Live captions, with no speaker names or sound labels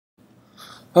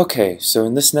Okay, so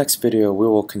in this next video we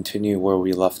will continue where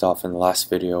we left off in the last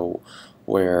video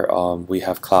where we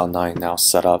have Cloud9 now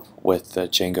set up with the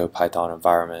Django Python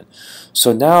environment.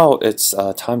 So now it's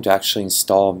time to actually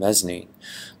install Mezzanine.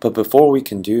 But before we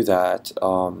can do that,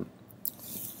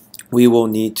 we will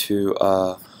need to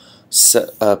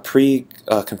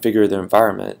pre-configure the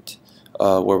environment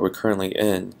where we're currently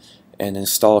in and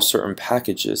install certain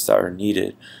packages that are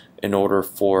needed in order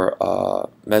for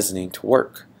Mezzanine to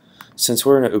work. Since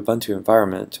we're in an Ubuntu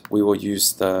environment, we will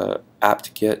use the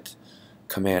apt-get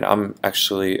command. I'm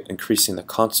actually increasing the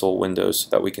console window so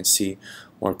that we can see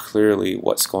more clearly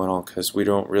what's going on, because we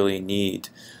don't really need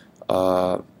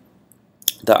the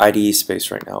IDE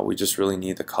space right now. We just really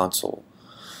need the console.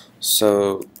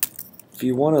 So if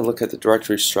you want to look at the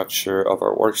directory structure of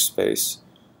our workspace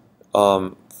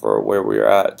for where we're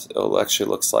at, it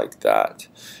actually looks like that.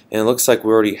 And it looks like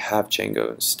we already have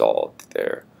Django installed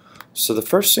there. So the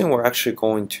first thing we're actually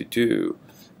going to do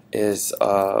is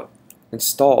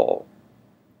install.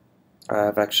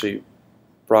 I've actually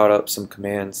brought up some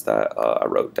commands that I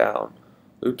wrote down.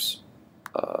 Oops.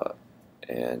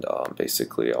 And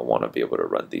basically I want to be able to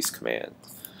run these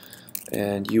commands.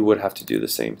 And you would have to do the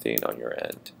same thing on your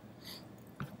end.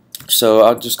 So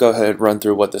I'll just go ahead and run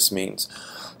through what this means.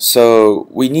 So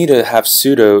we need to have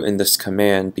sudo in this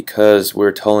command because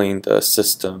we're telling the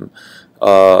system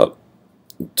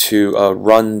to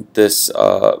run this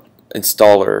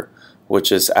installer,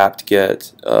 which is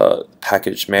apt-get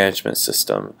package management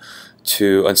system,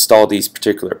 to install these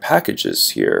particular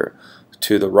packages here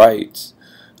to the right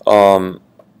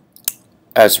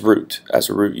as a root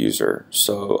user.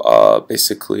 So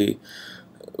basically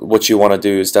what you want to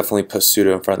do is definitely put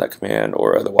sudo in front of that command,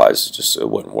 or otherwise it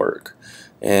wouldn't work.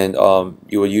 And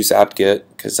you will use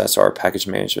apt-get because that's our package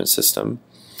management system.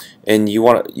 And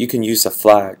you can use a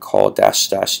flag called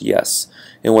 --yes,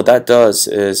 and what that does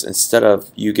is, instead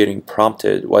of you getting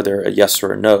prompted whether a yes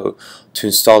or a no to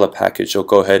install the package, you'll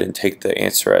go ahead and take the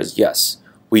answer as yes,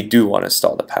 we do want to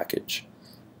install the package.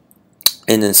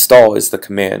 And install is the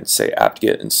command, say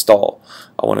apt-get install.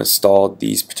 I want to install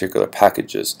these particular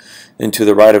packages, and to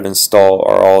the right of install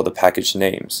are all the package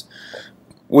names.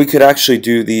 We could actually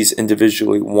do these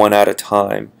individually one at a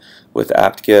time with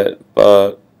apt-get,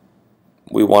 but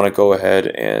we want to go ahead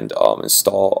and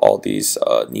install all these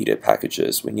needed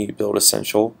packages. We need build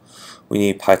essential, we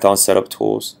need Python setup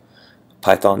tools,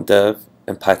 Python dev,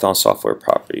 and Python software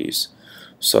properties.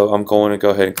 So I'm going to go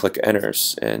ahead and click enter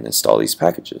and install these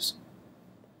packages.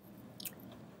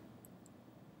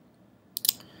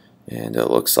 And it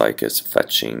looks like it's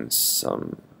fetching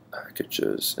some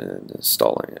packages and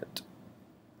installing it.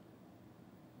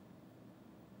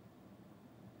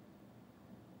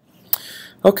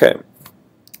 Okay.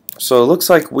 So it looks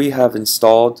like we have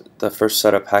installed the first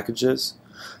set of packages.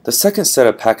 The second set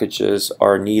of packages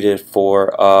are needed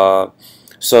for,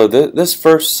 this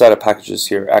first set of packages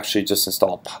here actually just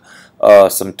install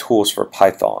some tools for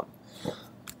Python.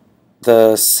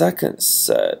 The second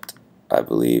set, I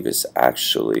believe, is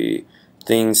actually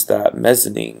things that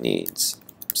Mezzanine needs,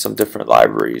 some different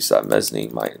libraries that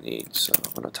Mezzanine might need. So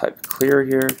I'm going to type clear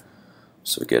here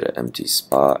so we get an empty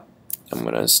spot. I'm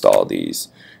going to install these.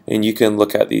 And you can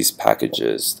look at these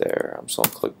packages there. I'm just going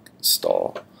to click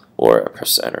install or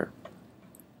press enter.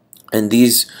 And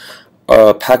these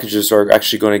packages are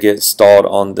actually going to get installed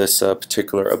on this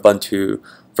particular Ubuntu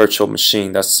virtual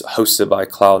machine that's hosted by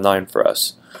Cloud9 for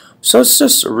us. So it's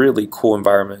just a really cool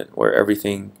environment where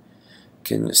everything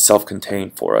can self-contain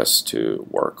for us to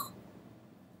work.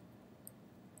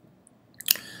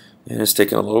 And it's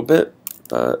taking a little bit,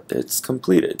 but it's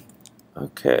completed.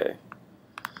 Okay.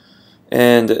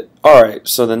 And alright,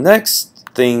 so the next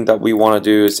thing that we want to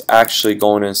do is actually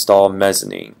going to install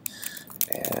Mezzanine.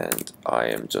 And I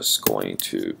am just going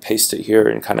to paste it here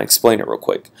and kind of explain it real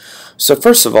quick. So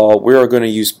first of all, we are going to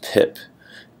use pip.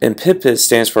 And pip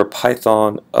stands for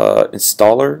Python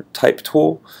installer type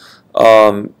tool.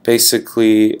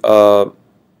 Basically, I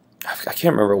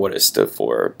can't remember what it stood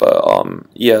for, but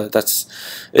yeah,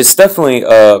 it's definitely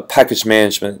a package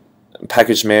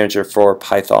manager for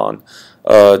Python.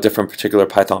 Different particular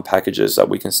Python packages that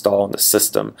we can install on the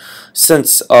system.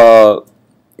 Since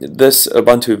this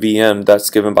Ubuntu VM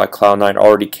that's given by Cloud9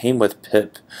 already came with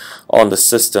pip on the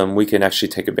system, we can actually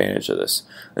take advantage of this.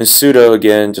 And sudo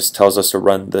again just tells us to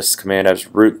run this command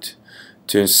as root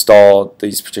to install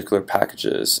these particular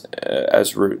packages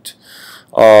as root.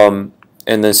 And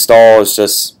the install is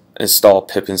just install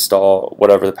pip install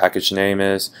whatever the package name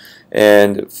is.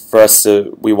 And for us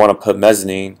we want to put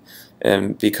Mezzanine,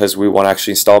 and because we want to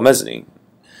actually install Mezzanine.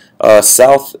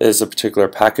 South is a particular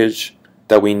package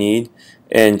that we need,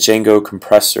 and Django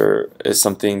compressor is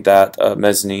something that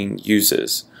Mezzanine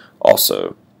uses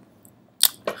also.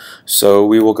 So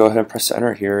we will go ahead and press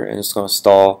enter here, and it's going to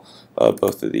install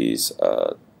both of these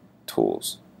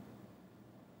tools,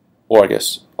 or I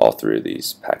guess all three of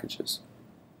these packages.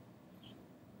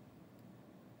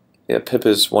 Yeah, pip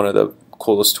is one of the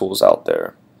coolest tools out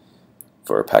there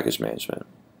for package management.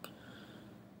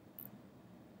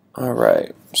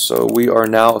 Alright, so we are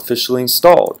now officially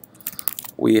installed.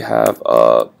 We have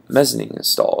Mezzanine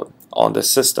installed on the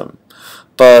system,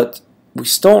 but we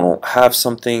still don't have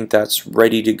something that's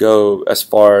ready to go as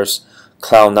far as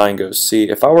Cloud9 goes. See,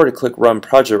 if I were to click Run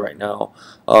Project right now,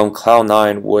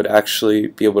 Cloud9 would actually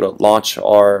be able to launch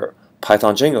our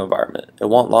Python Django environment. It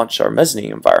won't launch our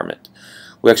Mezzanine environment.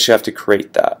 We actually have to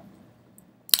create that.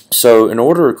 So in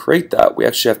order to create that, we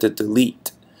actually have to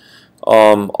delete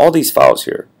all these files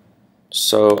here.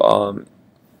 So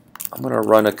I'm going to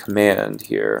run a command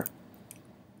here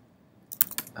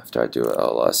after I do an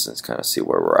ls and kind of see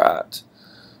where we're at.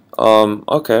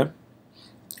 Okay,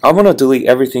 I'm going to delete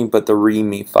everything but the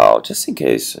readme file, just in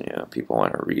case people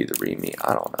want to read the readme.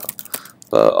 I don't know,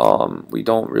 but we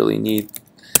don't really need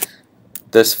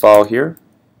this file here.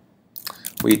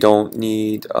 We don't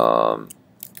need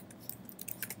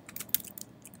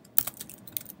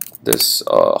this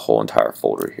whole entire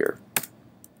folder here.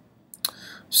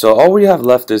 So all we have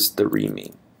left is the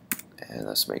readme, and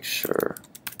let's make sure.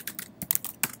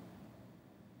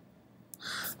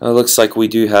 And it looks like we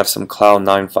do have some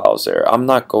Cloud9 files there. I'm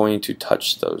not going to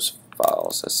touch those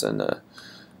files. That's in the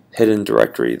hidden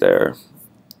directory there.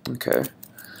 Okay.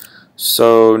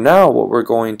 So now what we're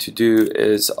going to do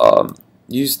is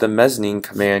use the Mezzanine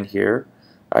command here.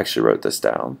 I actually wrote this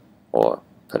down, or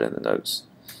put in the notes.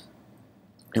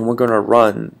 And we're going to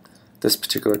run this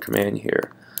particular command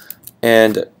here.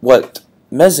 And what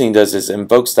Mezzanine does is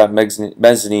invokes that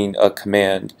Mezzanine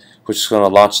command, which is going to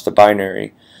launch the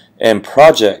binary. And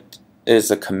project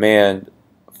is a command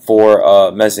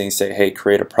for Mezzanine say, hey,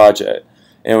 create a project.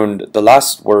 And the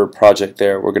last word project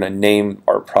there, we're going to name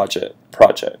our project,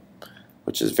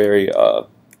 which is very,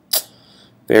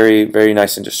 very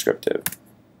nice and descriptive.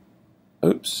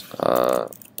 Oops. Well,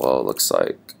 it looks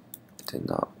like it did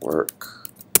not work.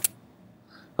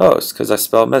 Oh, it's because I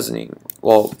spelled Mezzanine.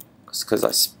 Well, it's because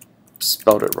I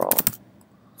spelled it wrong.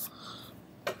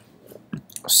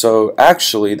 So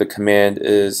actually the command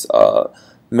is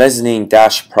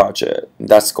mezzanine-project.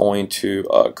 That's going to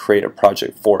create a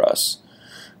project for us.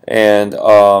 And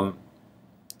the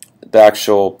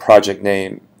actual project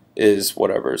name is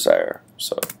whatever is there.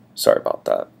 So sorry about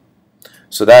that.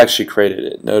 So that actually created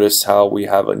it. Notice how we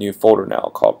have a new folder now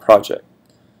called project.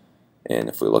 And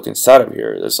if we look inside of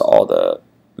here, there's all the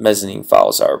Mezzanine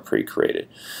files that are pre-created.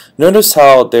 Notice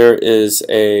how there is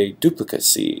a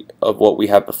duplicacy of what we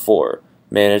had before.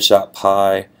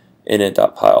 Manage.py,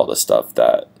 init.py, all the stuff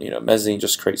that Mezzanine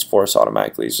just creates for us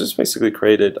automatically. It's just basically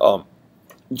created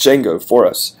Django for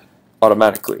us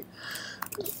automatically.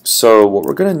 So what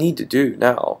we're going to need to do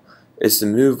now is to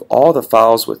move all the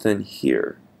files within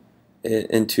here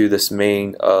into this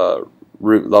main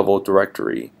root level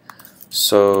directory.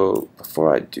 So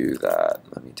before I do that,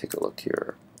 let me take a look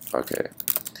here. Okay,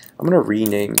 I'm going to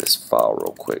rename this file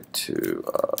real quick to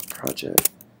project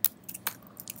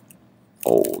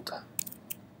old.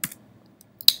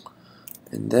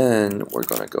 And then we're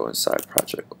going to go inside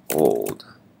project old.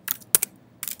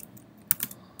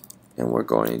 And we're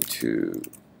going to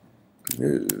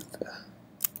move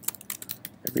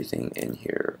everything in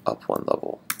here up one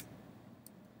level.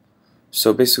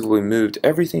 So basically we moved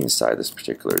everything inside this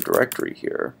particular directory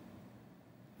here,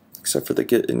 except for the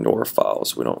git ignore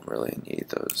files. We don't really need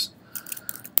those.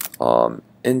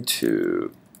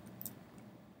 Into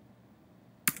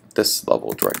this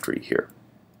level directory here.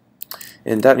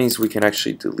 And that means we can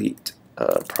actually delete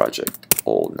project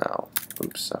old now.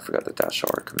 Oops, I forgot the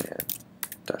 -r command.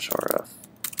 -rf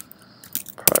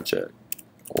project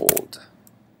old.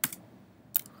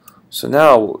 So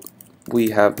now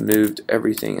we have moved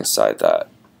everything inside that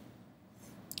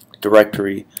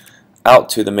directory out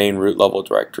to the main root level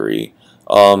directory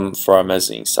for our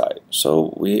Mezzanine site.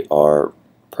 So we are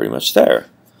pretty much there.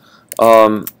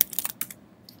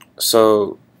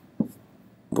 So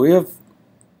we have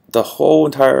the whole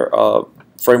entire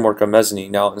framework of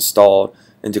Mezzanine now installed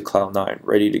into Cloud9,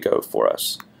 ready to go for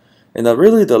us. And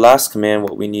really the last command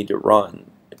what we need to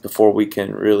run before we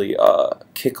can really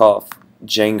kick off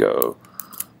Django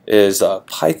is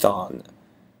Python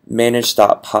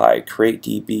manage.py create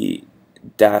db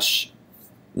dash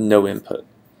no input.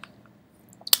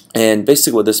 And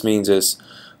basically what this means is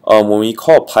when we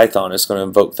call Python, it's going to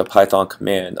invoke the Python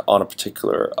command on a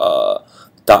particular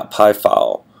 .py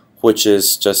file, which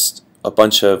is just a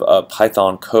bunch of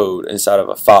Python code inside of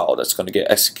a file that's going to get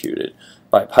executed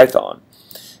by Python.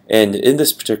 And in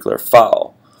this particular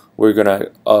file, we're going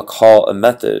to call a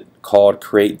method called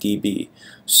createDB.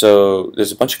 So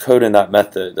there's a bunch of code in that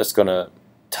method that's going to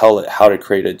tell it how to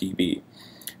create a DB,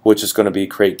 which is going to be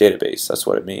create database. That's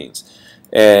what it means.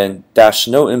 And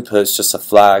 -no input is just a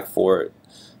flag for it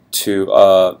to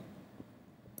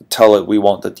tell it we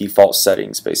want the default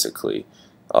settings, basically.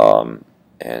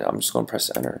 And I'm just going to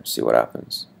press enter and see what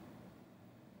happens.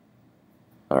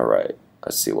 Alright,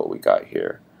 let's see what we got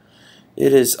here.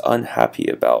 It is unhappy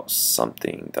about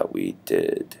something that we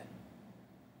did.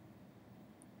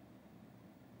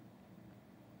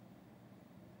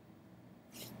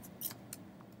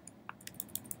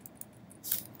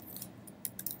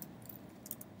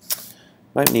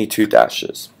 Might need 2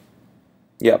 dashes.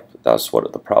 Yep, that's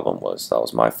what the problem was. That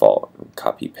was my fault.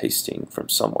 Copy pasting from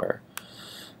somewhere.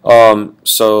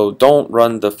 So don't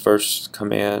run the first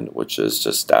command, which is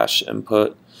just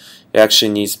 -input. It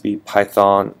actually needs to be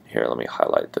Python. Here, let me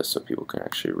highlight this so people can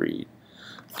actually read.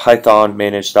 Python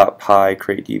manage.py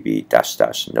createDB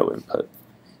 --no input.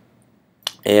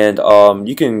 And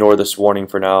you can ignore this warning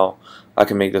for now. I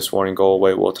can make this warning go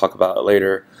away. We'll talk about it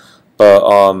later. But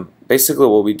basically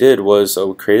what we did was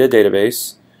we created a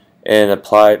database and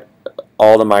applied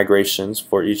all the migrations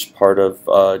for each part of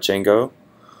Django,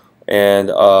 and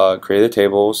created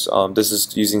tables. This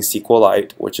is using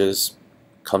SQLite, which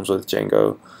comes with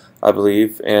Django, I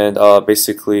believe. And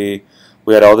basically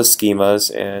we had all the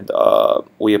schemas, and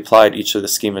we applied each of the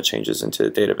schema changes into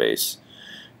the database.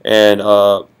 And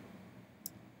oh,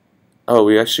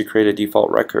 we actually created a default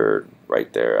record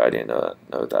right there. I didn't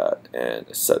know that. And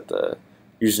set the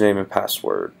username and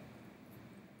password.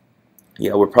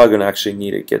 Yeah, we're probably going to actually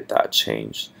need to get that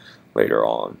changed later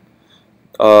on.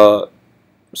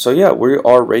 So yeah, we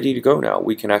are ready to go now.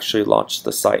 We can actually launch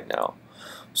the site now.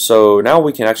 So now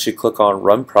we can actually click on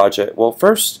Run Project. Well,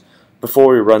 first, before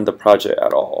we run the project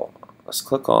at all, let's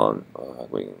click on,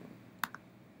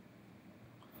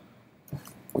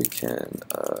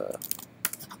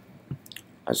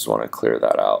 I just want to clear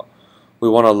that out. We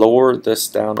want to lower this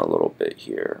down a little bit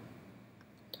here.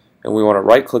 And we want to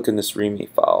right click in this README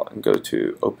file and go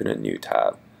to Open a New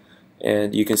tab.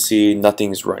 And you can see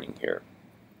nothing's running here.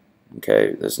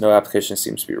 Okay, there's no application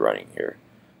seems to be running here.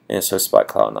 And it's hosted by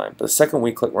Cloud9. But the second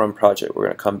we click Run Project, we're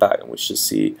going to come back and we should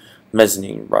see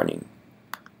Mezzanine running.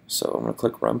 So I'm going to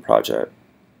click Run Project.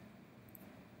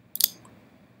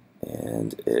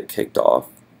 And it kicked off.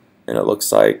 And it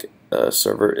looks like the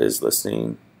server is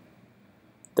listening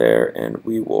there. And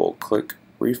we will click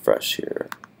Refresh here.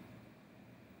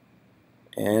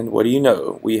 And what do you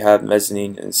know? We have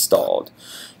Mezzanine installed.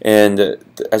 And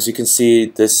as you can see,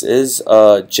 this is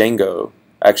Django,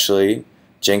 actually.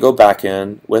 Django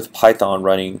backend with Python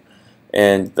running.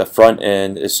 And the front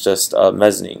end is just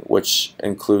Mezzanine, which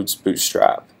includes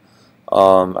Bootstrap.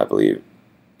 I believe,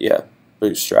 yeah,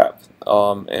 Bootstrap.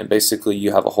 And basically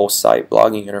you have a whole site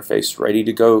blogging interface ready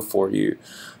to go for you.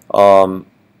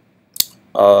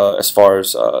 As far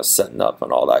as setting up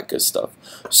and all that good stuff.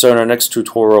 So in our next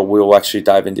tutorial, we'll actually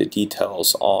dive into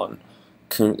details on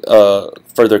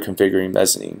further configuring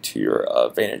Mezzanine to your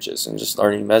advantages and just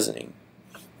learning Mezzanine.